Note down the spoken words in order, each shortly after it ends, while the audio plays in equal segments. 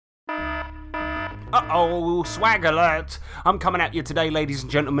Uh-oh, swag alert! I'm coming at you today, ladies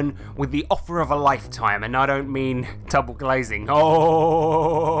and gentlemen, with the offer of a lifetime, and I don't mean double glazing.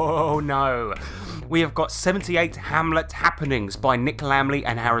 Oh, no. We have got 78 Hamlet Happenings by Nick Lamley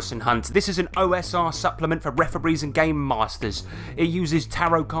and Harrison Hunt. This is an OSR supplement for referees and game masters. It uses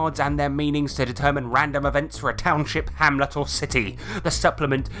tarot cards and their meanings to determine random events for a township, hamlet or city. The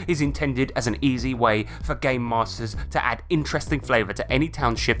supplement is intended as an easy way for game masters to add interesting flavour to any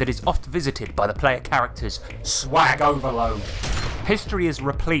township that is oft visited by the player characters. Swag overload! History is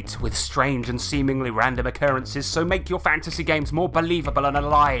replete with strange and seemingly random occurrences, so make your fantasy games more believable and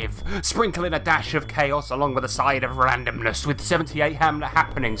alive. Sprinkle in a dash of chaos along with a side of randomness with 78 Hamlet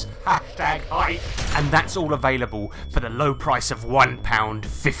Happenings. #hype. And that's all available for the low price of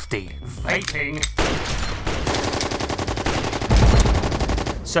 £1.50. Vaping.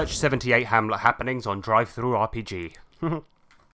 Search 78 Hamlet Happenings on Drive-Thru RPG.